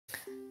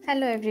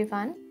Hello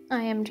everyone,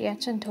 I am Riya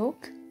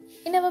Chandok.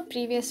 In our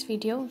previous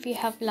video, we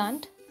have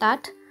learned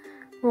that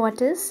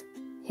what is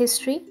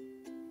history,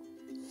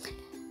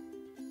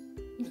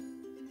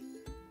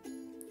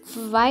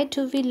 why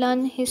do we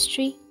learn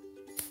history,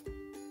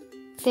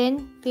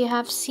 then we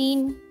have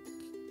seen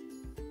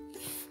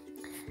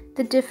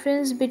the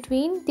difference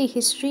between the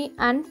history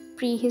and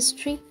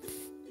prehistory,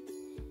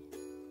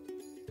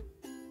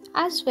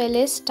 as well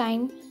as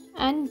time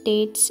and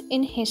dates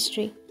in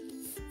history.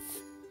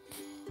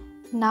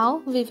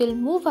 Now we will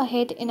move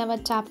ahead in our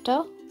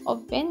chapter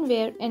of when,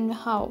 where and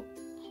how,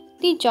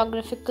 the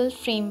geographical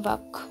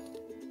framework.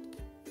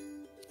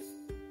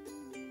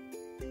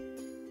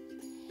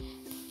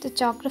 The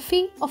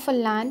geography of a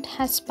land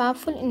has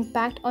powerful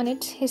impact on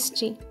its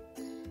history,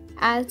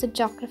 as the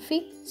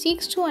geography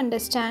seeks to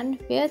understand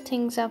where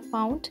things are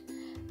found,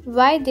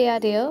 why they are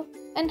there,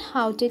 and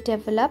how they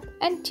develop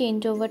and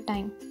change over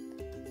time.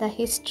 The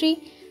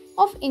history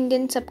of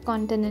Indian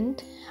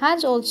subcontinent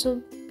has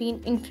also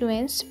been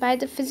influenced by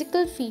the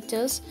physical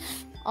features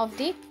of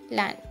the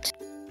land.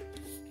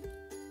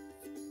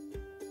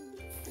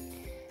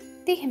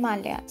 The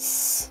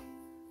Himalayas.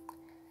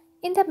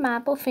 In the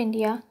map of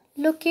India,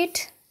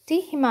 locate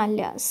the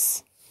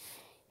Himalayas.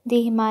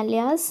 The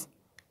Himalayas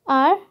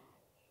are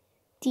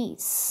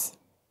these.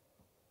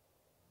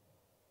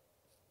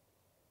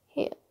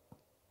 Here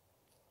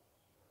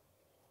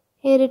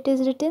it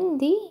is written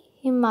the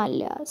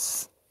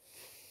Himalayas.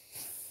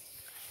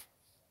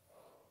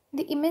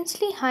 The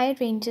immensely high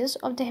ranges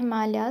of the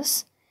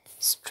Himalayas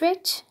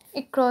stretch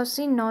across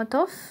the north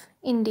of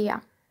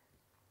India.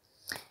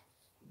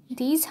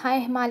 These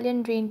high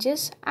Himalayan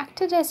ranges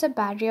acted as a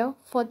barrier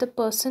for the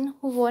person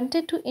who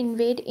wanted to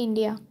invade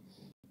India.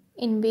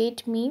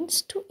 Invade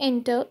means to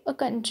enter a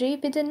country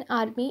with an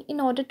army in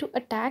order to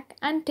attack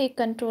and take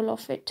control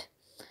of it.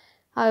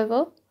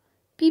 However,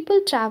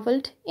 people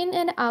travelled in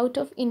and out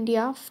of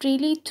India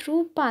freely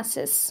through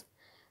passes.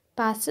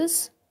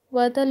 Passes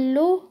were the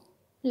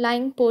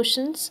low-lying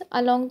portions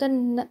along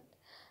the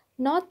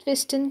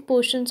northwestern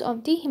portions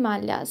of the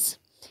Himalayas.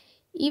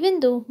 Even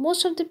though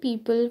most of the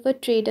people were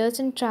traders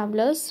and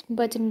travelers,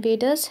 but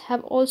invaders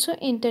have also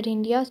entered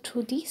India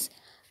through these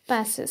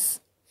passes.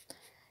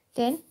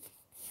 Then,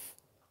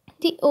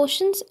 the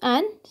oceans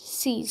and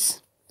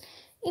seas.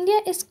 India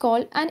is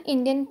called an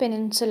Indian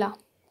peninsula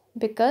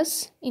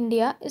because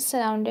India is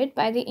surrounded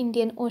by the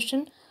Indian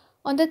Ocean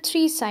on the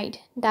three sides.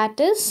 That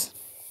is,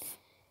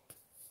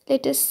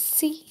 let us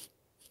see,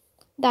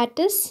 that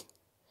is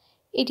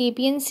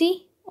Arabian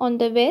Sea on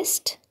the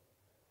west,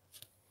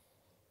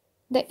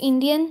 the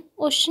Indian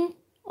Ocean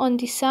on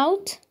the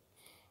south,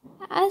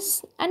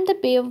 and the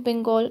Bay of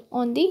Bengal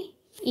on the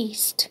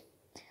east.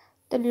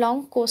 The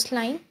long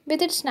coastline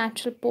with its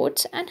natural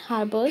ports and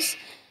harbours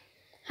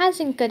has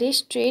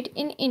encouraged trade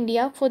in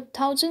India for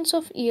thousands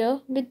of years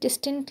with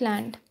distant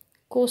land.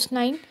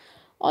 Coastline,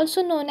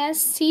 also known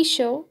as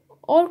seashore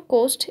or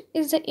coast,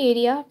 is the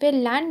area where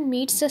land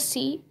meets the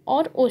sea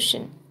or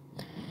ocean.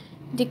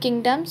 The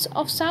kingdoms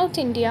of South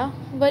India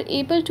were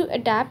able to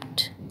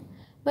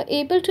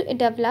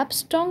develop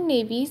strong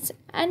navies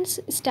and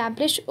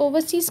establish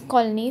overseas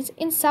colonies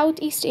in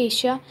Southeast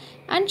Asia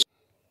and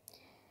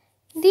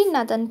the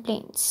northern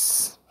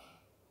plains.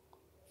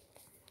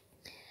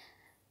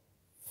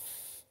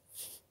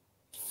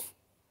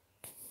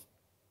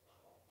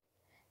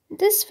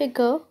 This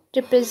figure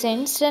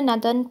represents the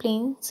northern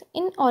plains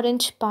in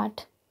orange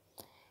part.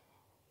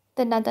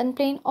 The northern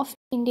plain of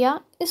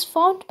India is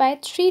formed by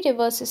three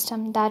river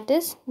systems, that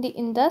is, the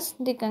Indus,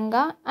 the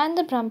Ganga and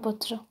the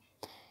Brahmaputra.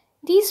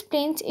 These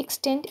plains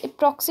extend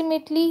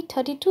approximately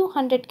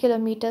 3200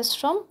 kilometers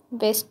from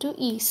west to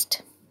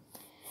east.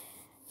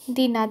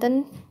 The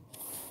northern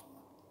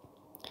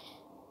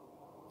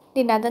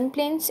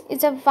plains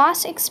is a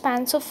vast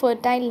expanse of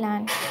fertile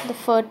land. The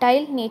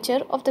fertile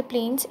nature of the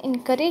plains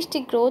encouraged the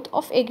growth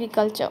of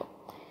agriculture.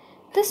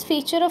 This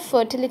feature of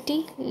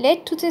fertility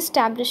led to the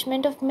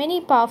establishment of many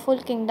powerful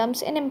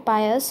kingdoms and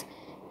empires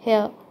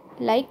here,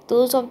 like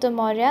those of the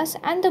Mauryas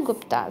and the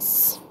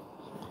Guptas.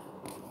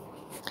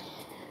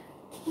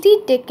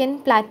 The Deccan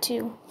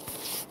Plateau.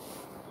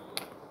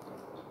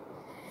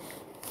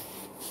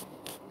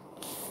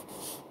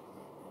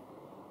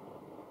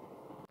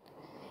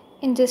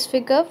 In this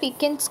figure, we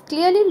can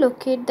clearly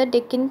locate the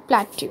Deccan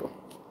Plateau.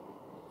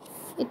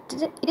 It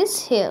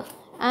is here,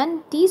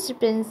 and these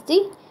represent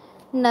the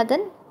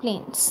northern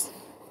plains.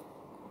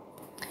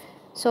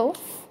 So,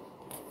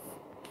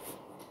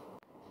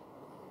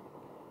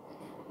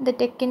 the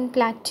Deccan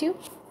Plateau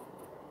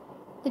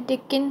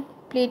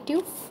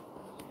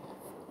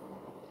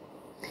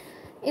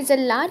is a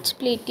large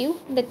plateau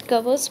that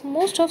covers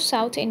most of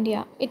South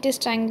India. It is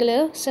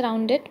triangular,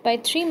 surrounded by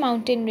three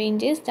mountain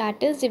ranges,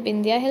 that is the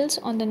Vindhya Hills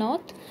on the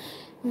north,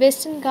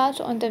 Western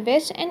Ghats on the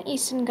west and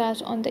Eastern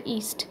Ghats on the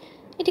east.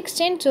 It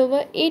extends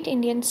over 8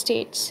 Indian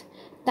states.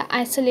 The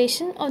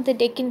isolation of the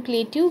Deccan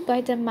Plateau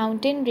by the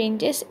mountain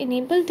ranges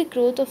enabled the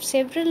growth of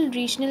several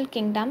regional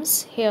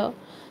kingdoms here,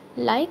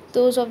 like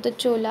those of the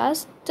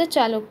Cholas, the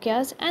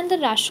Chalukyas and the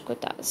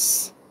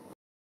Rashtrakutas.